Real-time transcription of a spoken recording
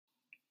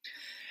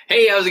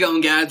Hey, how's it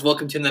going, guys?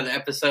 Welcome to another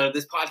episode of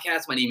this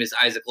podcast. My name is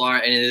Isaac Lara,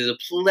 and it is a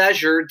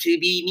pleasure to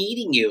be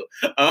meeting you.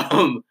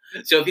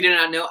 So if you do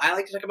not know, I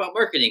like to talk about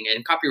marketing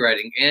and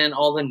copywriting and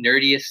all the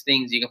nerdiest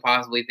things you can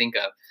possibly think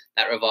of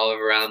that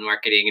revolve around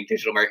marketing and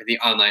digital marketing,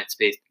 online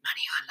space,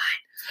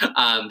 money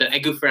online. But I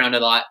goof around a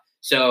lot.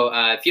 So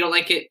if you don't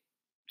like it,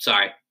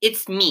 sorry,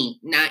 it's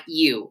me, not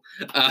you.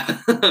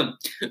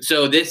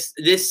 So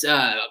this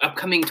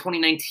upcoming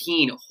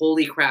 2019,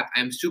 holy crap,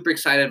 I'm super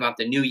excited about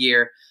the new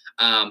year.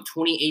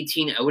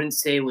 2018, I wouldn't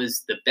say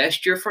was the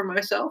best year for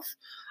myself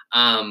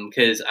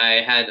because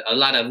I had a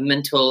lot of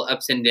mental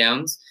ups and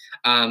downs,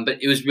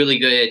 but it was really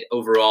good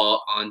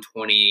overall on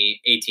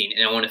 2018.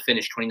 And I want to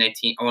finish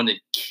 2019. I want to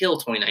kill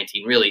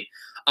 2019, really.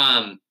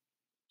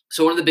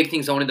 So one of the big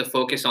things I wanted to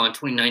focus on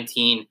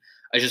 2019,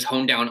 I just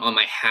honed down on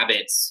my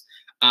habits.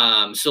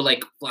 So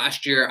like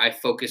last year, I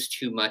focused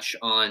too much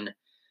on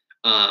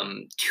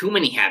too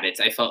many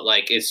habits. I felt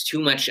like it's too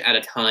much at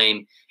a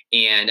time,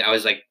 and I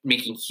was like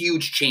making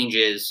huge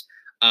changes.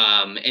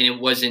 And I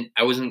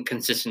wasn't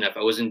consistent enough.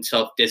 I wasn't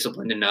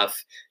self-disciplined enough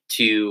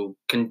to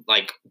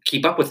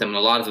keep up with them. And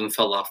a lot of them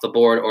fell off the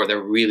board, or they're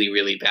really,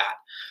 really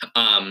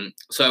bad.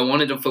 So I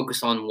wanted to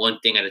focus on one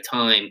thing at a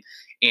time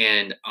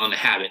and on a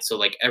habit. So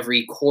like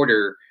every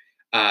quarter,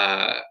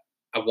 I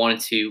wanted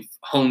to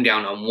hone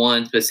down on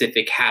one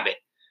specific habit.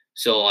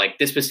 So like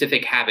this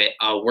specific habit,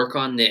 I'll work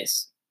on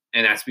this,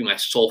 and that's be my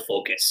sole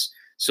focus.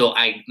 So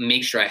I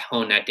make sure I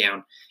hone that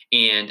down.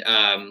 And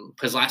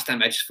because last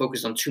time I just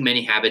focused on too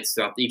many habits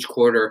throughout each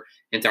quarter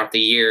and throughout the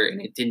year,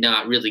 and it did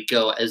not really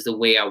go as the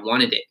way I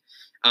wanted it.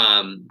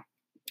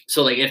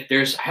 So like I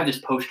have this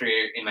poster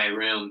in my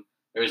room.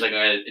 There's like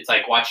it's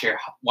like watch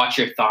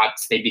your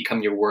thoughts, they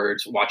become your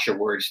words. Watch your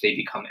words, they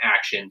become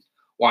actions.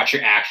 Watch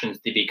your actions,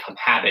 they become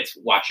habits.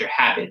 Watch your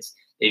habits,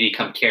 they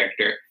become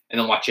character. And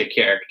then watch your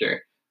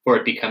character, or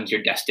it becomes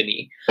your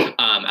destiny.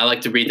 I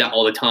like to read that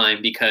all the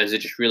time because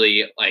it just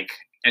really like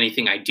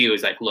anything I do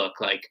is like,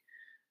 look, like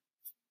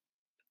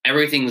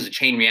everything's a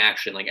chain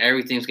reaction. Like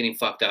everything's getting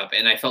fucked up.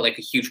 And I felt like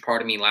a huge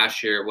part of me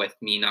last year with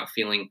me not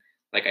feeling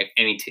like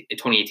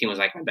 2018 was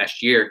like my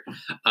best year.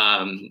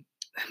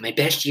 My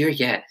best year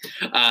yet.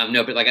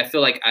 No, but like I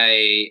feel like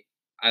I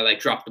like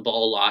dropped the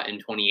ball a lot in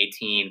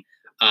 2018.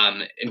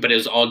 But it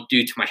was all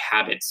due to my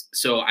habits.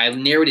 So I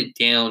narrowed it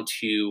down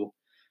to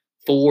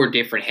 4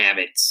 different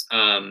habits.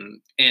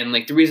 And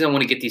like the reason I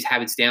want to get these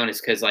habits down is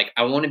because like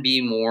I want to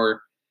be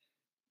more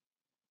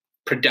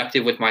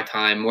productive with my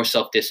time, more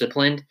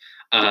self-disciplined.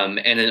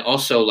 And then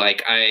also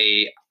like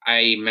I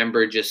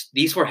remember just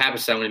these 4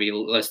 habits that I'm going to be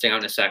listing out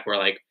in a sec where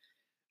like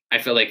I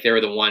feel like they were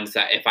the ones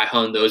that if I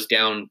honed those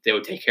down, they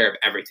would take care of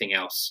everything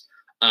else.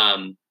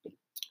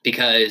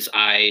 Because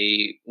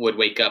I would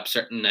wake up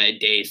certain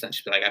days and I'd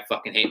just be like, I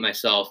fucking hate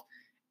myself.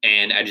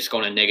 And I just go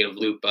in a negative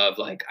loop of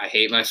like, I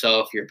hate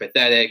myself. You're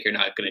pathetic. You're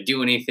not going to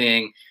do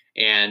anything.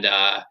 And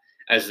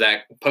as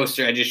that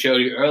poster I just showed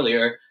you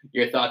earlier,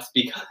 your thoughts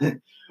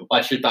become,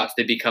 watch your thoughts,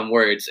 they become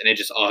words. And it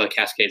just all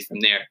cascades from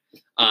there.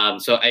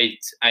 So I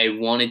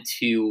wanted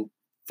to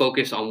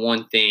focus on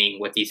one thing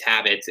with these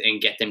habits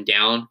and get them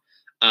down.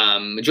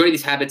 Majority of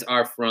these habits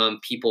are from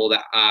people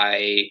that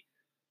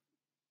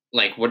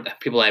what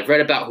people I've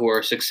read about who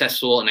are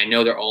successful, and I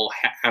know they're all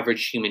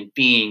average human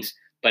beings,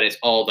 but it's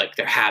all like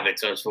their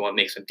habits are what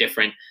makes them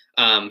different.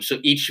 So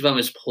each of them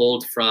is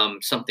pulled from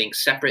something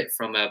separate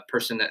from a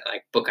person that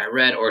like book I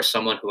read or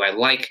someone who I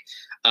like.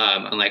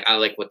 And like I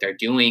like what they're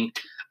doing.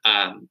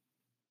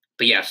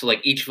 But yeah, so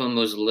like each of them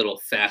was a little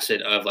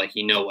facet of like,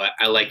 you know what,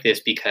 I like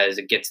this because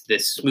it gets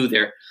this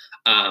smoother.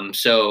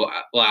 So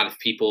a lot of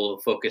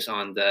people focus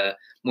on the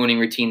morning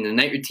routine, the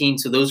night routine.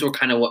 So those were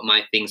kind of what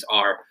my things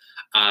are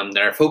that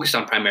are focused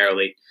on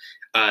primarily.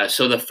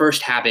 So the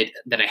first habit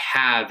that I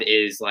have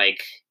is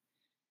like,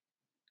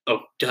 oh,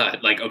 duh.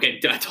 Like, okay,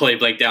 I totally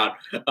blanked out.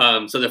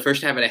 So the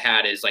first habit I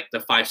had is like the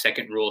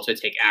 5-second rule to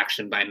take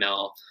action by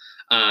Mel.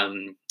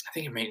 I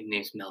think her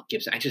name's Mel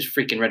Gibson. I just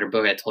freaking read her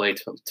book. I totally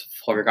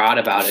forgot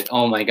about it.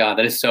 Oh my God,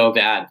 that is so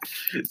bad.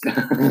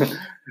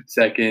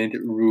 Second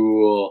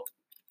rule.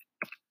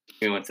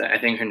 Give me one sec. I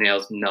think her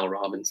name's Mel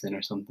Robinson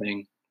or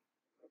something.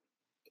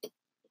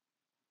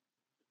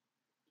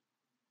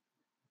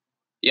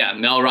 Yeah,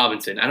 Mel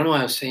Robinson. I don't know what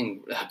I was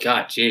saying. Oh,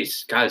 God,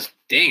 jeez. God,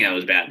 dang, that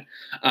was bad.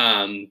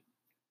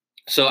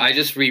 So I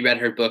just reread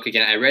her book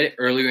again. I read it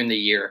earlier in the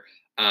year,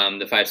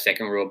 The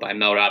 5-Second Rule by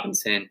Mel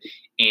Robinson.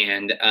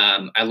 And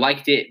I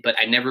liked it, but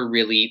I never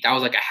really – that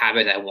was like a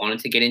habit I wanted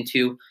to get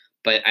into,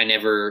 but I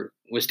never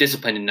was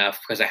disciplined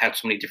enough because I had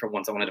so many different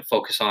ones I wanted to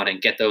focus on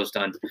and get those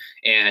done.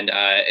 And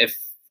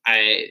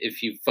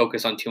if you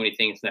focus on too many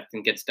things,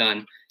 nothing gets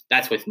done.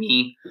 That's with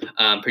me.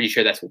 I'm pretty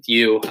sure that's with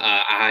you.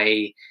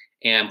 I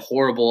am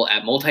horrible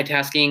at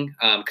multitasking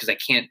because I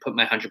can't put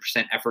my 100%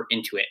 effort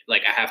into it.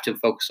 Like I have to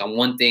focus on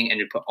one thing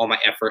and put all my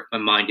effort, my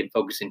mind, and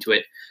focus into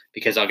it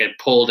because I'll get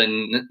pulled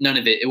and none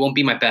of it won't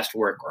be my best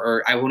work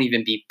or I won't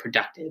even be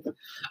productive.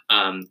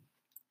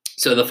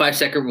 So the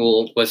 5-second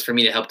rule was for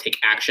me to help take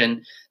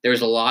action.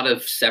 There's a lot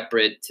of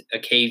separate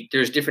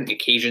there's different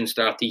occasions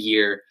throughout the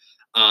year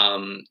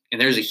And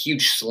there's a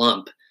huge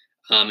slump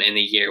in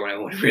the year when I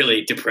was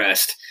really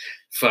depressed.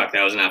 Fuck,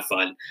 that was not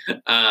fun.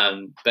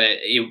 But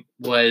it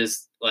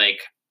was like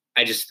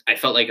I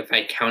felt like if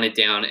I counted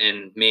down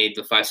and made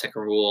the 5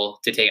 second rule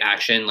to take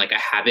action like a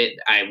habit,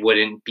 I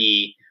wouldn't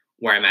be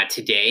where I'm at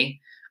today.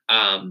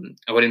 I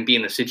wouldn't be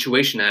in the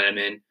situation that I'm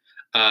in.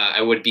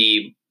 I would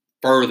be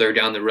further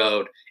down the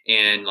road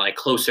and like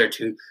closer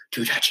to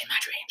touching my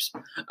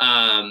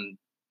dreams.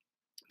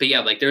 But yeah,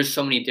 like there's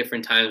so many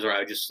different times where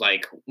I just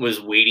like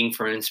was waiting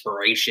for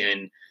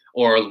inspiration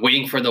or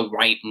waiting for the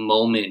right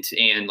moment,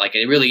 and like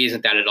it really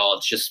isn't that at all.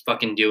 It's just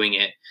fucking doing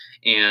it.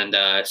 And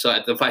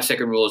so the 5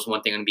 second rule is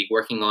one thing I'm gonna be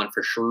working on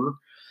for sure.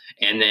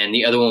 And then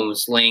the other one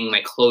was laying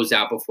my clothes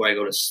out before I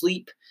go to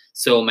sleep,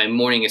 so my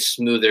morning is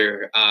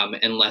smoother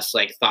and less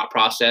like thought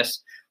process.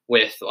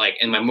 With like,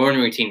 and my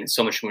morning routine is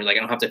so much more like I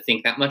don't have to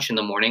think that much in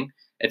the morning.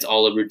 It's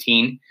all a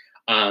routine.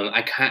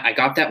 I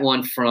got that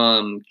one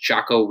from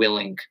Jocko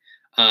Willink.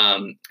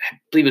 I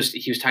believe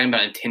he was talking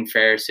about in Tim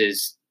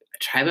Ferriss's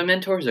Tribe of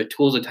Mentors or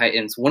Tools of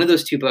Titans. One of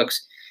those two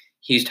books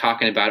he's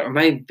talking about, or it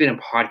might have been a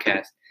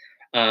podcast.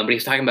 But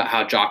he's talking about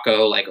how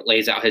Jocko like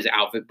lays out his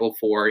outfit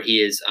before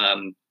he is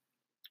in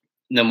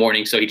the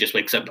morning. So he just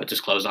wakes up, puts his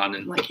clothes on,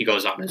 and like he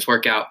goes on his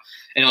workout.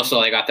 And also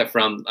I got that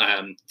from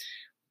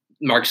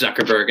Mark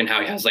Zuckerberg, and how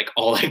he has like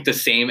all like the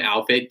same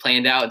outfit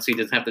planned out, so he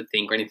doesn't have to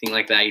think or anything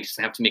like that. He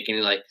doesn't have to make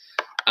any like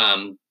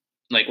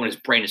when his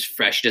brain is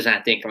fresh, he doesn't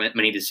have to think of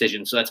many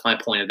decisions. So that's my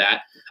point of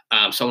that.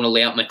 So I want to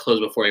lay out my clothes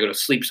before I go to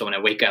sleep, so when I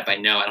wake up, I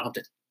know I don't have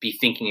to be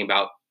thinking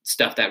about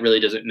stuff that really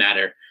doesn't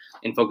matter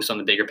and focus on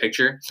the bigger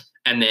picture.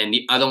 And then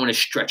the other one is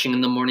stretching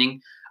in the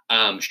morning.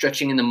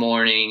 Stretching in the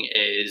morning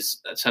is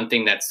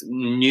something that's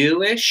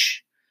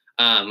newish.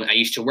 I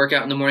used to work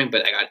out in the morning,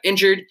 but I got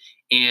injured,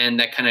 and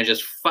that kind of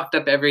just fucked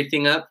up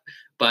everything up.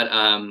 But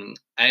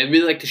I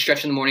really like to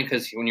stretch in the morning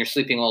because when you're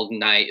sleeping all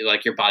night,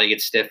 like your body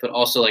gets stiff. But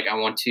also, like I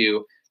want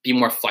to be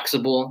more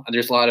flexible.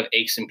 There's a lot of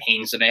aches and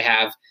pains that I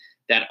have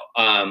that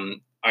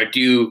are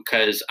due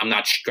because I'm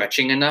not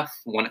stretching enough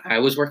when I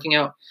was working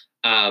out.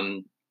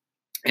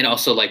 And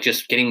also like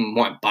just getting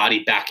more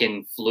body back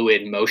in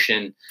fluid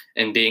motion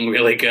and being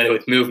really good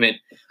with movement.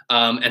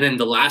 And then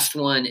the last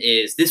one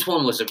is, this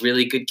one was a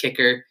really good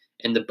kicker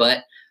in the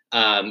butt.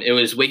 It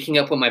was waking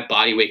up when my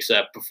body wakes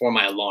up before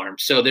my alarm.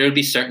 So there would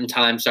be certain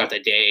times throughout the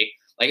day,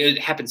 like it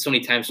happened so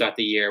many times throughout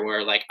the year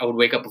where like I would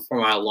wake up before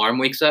my alarm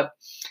wakes up,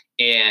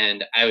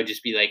 and I would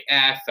just be like,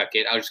 fuck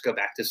it, I'll just go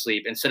back to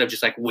sleep instead of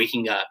just like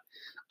waking up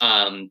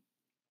and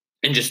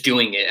just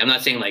doing it. I'm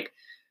not saying like,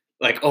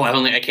 oh,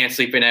 I can't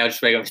sleep right now,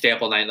 just wake up and stay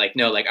up all night. Like,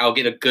 no, like I'll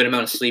get a good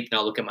amount of sleep and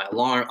I'll look at my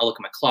alarm, I'll look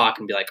at my clock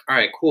and be like, all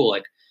right, cool.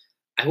 Like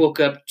I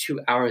woke up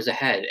 2 hours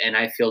ahead and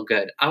I feel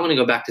good. I want to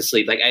go back to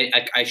sleep. Like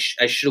I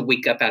should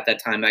wake up at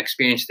that time. I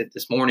experienced it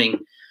this morning.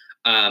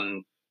 I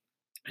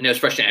know it's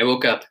frustrating. I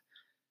woke up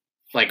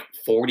like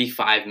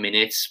 45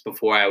 minutes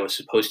before I was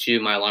supposed to.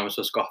 My alarm was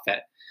supposed to go off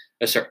at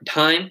a certain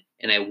time,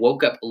 and I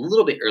woke up a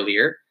little bit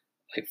earlier,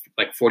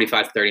 like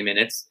 45, 30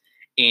 minutes.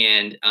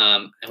 And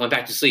I went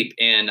back to sleep,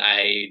 and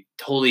I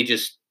totally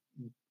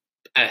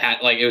I had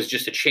like, it was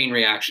just a chain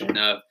reaction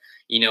of,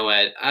 you know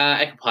what,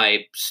 I could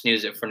probably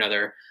snooze it for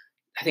another,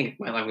 I think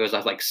my alarm goes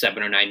off like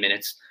 7 or 9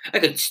 minutes. I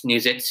could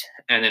snooze it,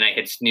 and then I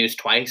hit snooze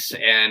twice,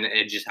 and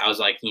I was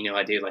like, you know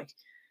what, dude, like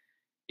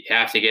you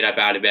have to get up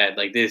out of bed.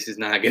 Like this is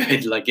not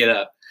good. Like get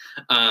up.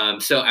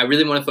 So I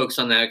really want to focus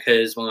on that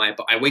because when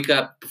I wake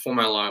up before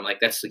my alarm, like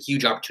that's a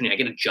huge opportunity. I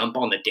get to jump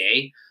on the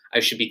day. I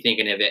should be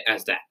thinking of it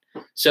as that.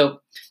 So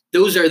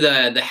those are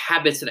the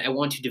habits that I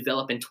want to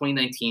develop in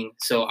 2019.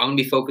 So I'm going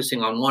to be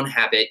focusing on one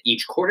habit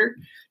each quarter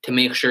to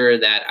make sure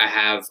that I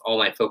have all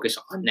my focus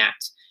on that.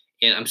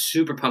 And I'm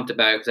super pumped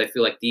about it because I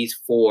feel like these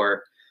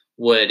 4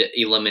 would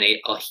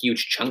eliminate a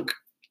huge chunk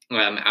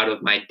out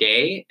of my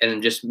day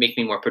and just make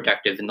me more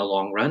productive in the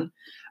long run.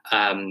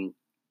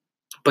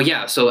 But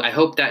yeah, so I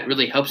hope that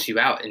really helps you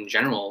out in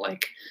general.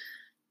 Like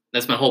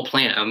that's my whole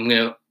plan. I'm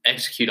going to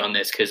execute on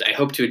this because I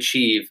hope to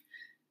achieve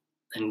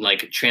and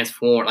like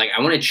transform. Like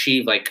I want to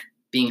achieve like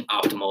being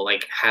optimal,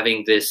 like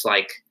having this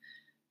like,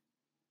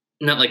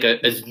 not like a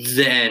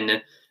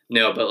zen,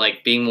 no, but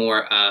like being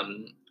more,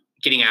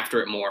 getting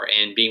after it more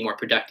and being more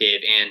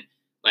productive and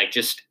like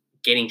just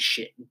getting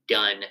shit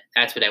done.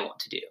 That's what I want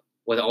to do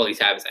with all these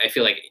habits. I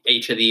feel like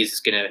each of these is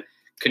going to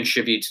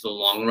contribute to the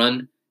long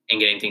run and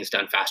getting things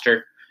done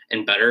faster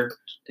and better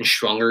and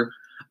stronger.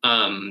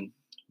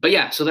 But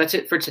yeah, so that's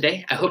it for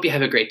today. I hope you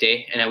have a great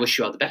day, and I wish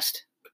you all the best.